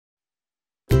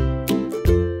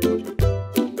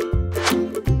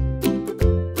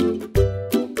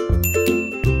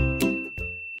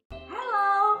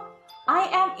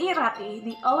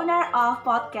of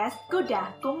podcast Kuda,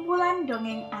 Kumpulan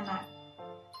Dongeng Anak.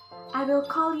 I will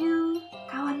call you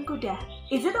Kawan Kuda.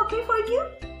 Is it okay for you?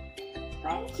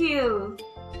 Thank you.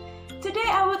 Today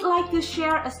I would like to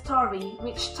share a story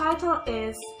which title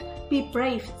is Be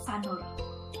Brave, Sanur.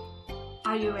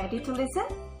 Are you ready to listen?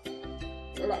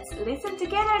 Let's listen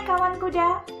together, Kawan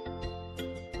Kuda.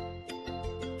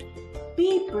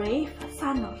 Be brave,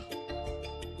 Sanur.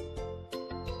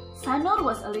 Sanur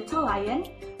was a little lion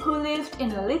who lived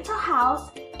in a little house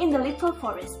in the little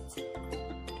forest.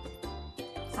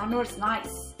 Sanur's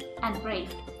nice and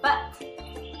brave, but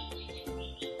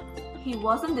he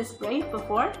wasn't this brave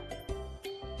before.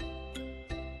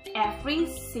 Every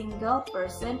single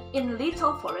person in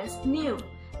Little Forest knew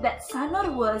that Sanur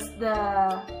was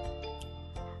the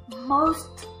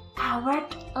most coward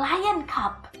lion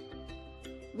cub.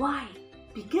 Why?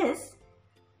 Because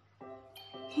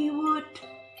he would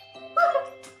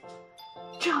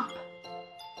jump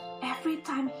every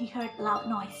time he heard loud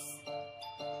noise.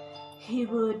 He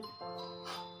would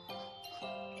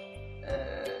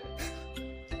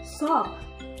sob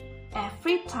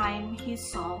every time he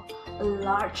saw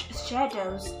large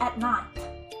shadows at night.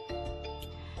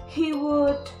 He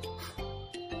would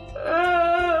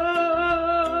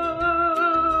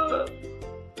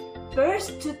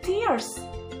burst to tears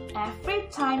every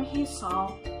time he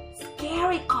saw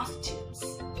scary costumes.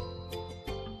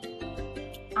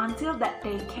 Until that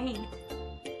day came.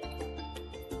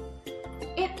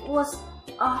 It was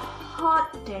a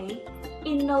hot day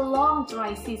in a long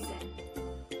dry season.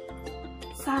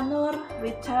 Sanur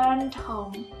returned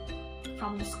home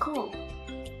from the school.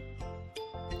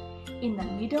 In the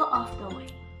middle of the way,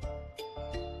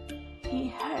 he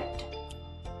heard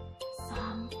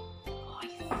some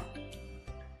voice.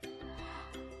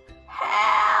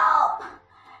 Help!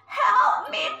 Help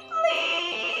me,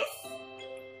 please!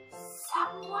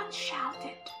 Someone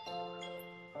shouted.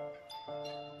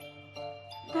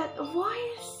 That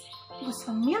voice was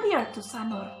familiar to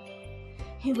Sanur.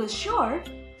 He was sure,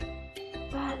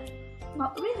 but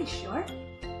not really sure,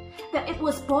 that it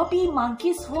was Bobby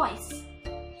Monkey's voice.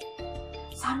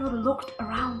 Sanur looked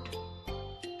around.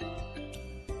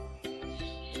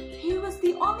 He was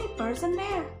the only person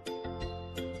there.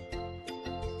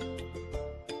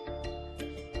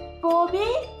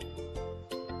 Bobby?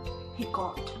 He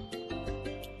called.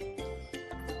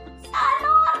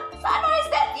 Sanur, is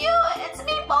that you? It's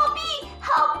me, Bobby.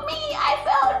 Help me, I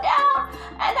fell down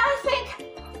and I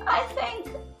think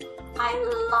I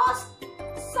lost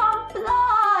some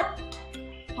blood.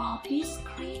 Bobby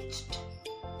screeched.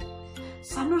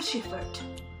 Sanur shivered.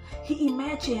 He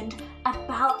imagined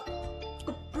about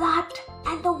the blood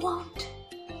and the wound.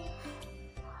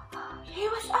 He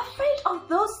was afraid of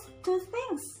those two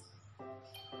things.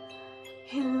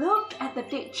 He looked at the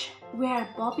ditch where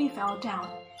Bobby fell down.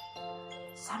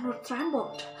 Sanur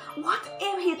trembled. What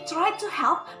if he tried to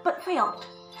help but failed?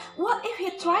 What if he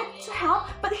tried to help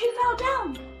but he fell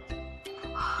down?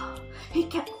 He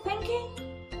kept thinking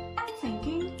and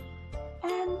thinking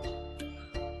and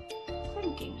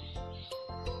thinking.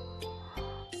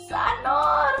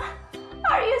 Sanur,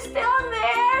 are you still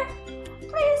there?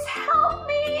 Please help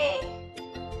me.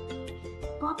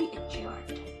 Bobby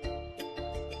endured.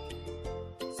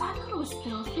 Sanur was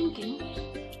still thinking.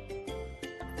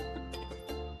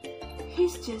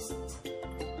 He's just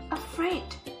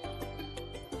afraid.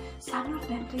 Sanur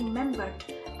then remembered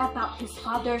about his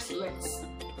father's words.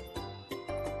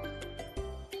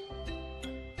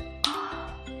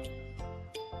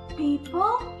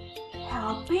 People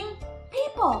helping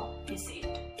people, he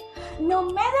said. No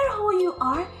matter who you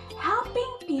are,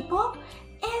 helping people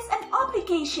is an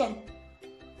obligation.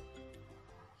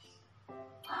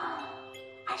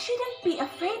 I shouldn't be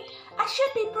afraid. I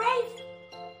should be brave,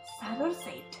 Sanur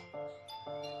said.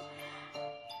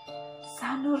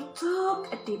 Sanur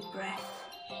took a deep breath.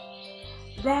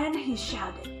 Then he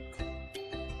shouted,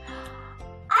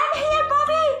 I'm here,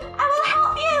 Bobby! I will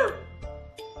help you!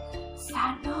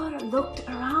 Sanur looked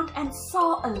around and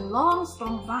saw a long,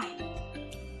 strong vine.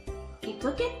 He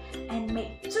took it and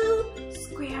made 2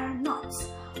 square knots,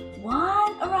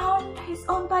 one around his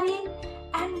own body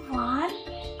and one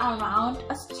around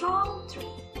a strong tree.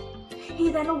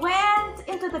 He then went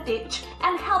into the ditch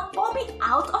and helped Bobby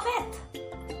out of it.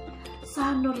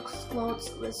 Sanur's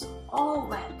clothes was all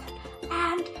wet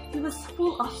and he was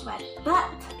full of sweat,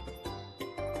 but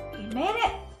he made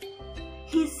it.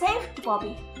 He saved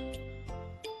Bobby.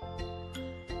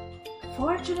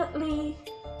 Fortunately,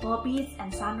 Bobby's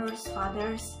and Sanur's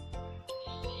fathers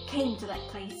came to that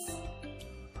place,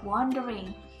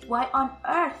 wondering why on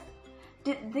earth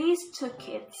did these 2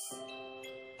 kids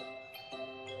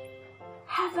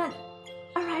haven't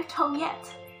a arrived home yet.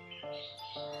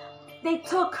 They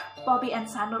took Bobby and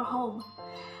Sanur home.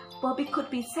 Bobby could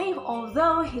be saved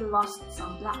although he lost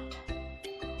some blood.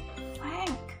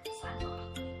 Thank Sanur.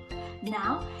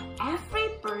 Now every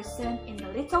person in the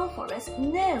little forest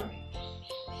knew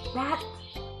that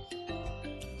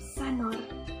Sanur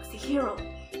was a hero.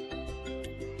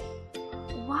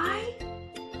 Why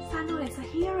Sanur is a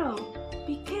hero?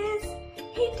 Because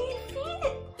he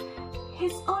defeated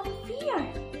his own fear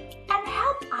and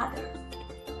helped others.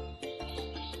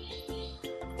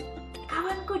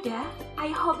 Kawan kuda, I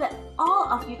hope that all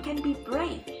of you can be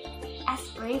brave as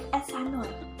Sanur.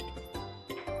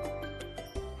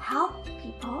 Help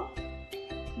people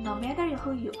no matter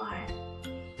who you are,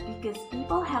 because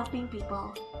people helping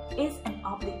people is an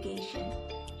obligation.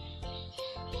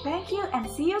 Thank you and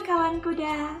see you kawan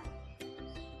kuda.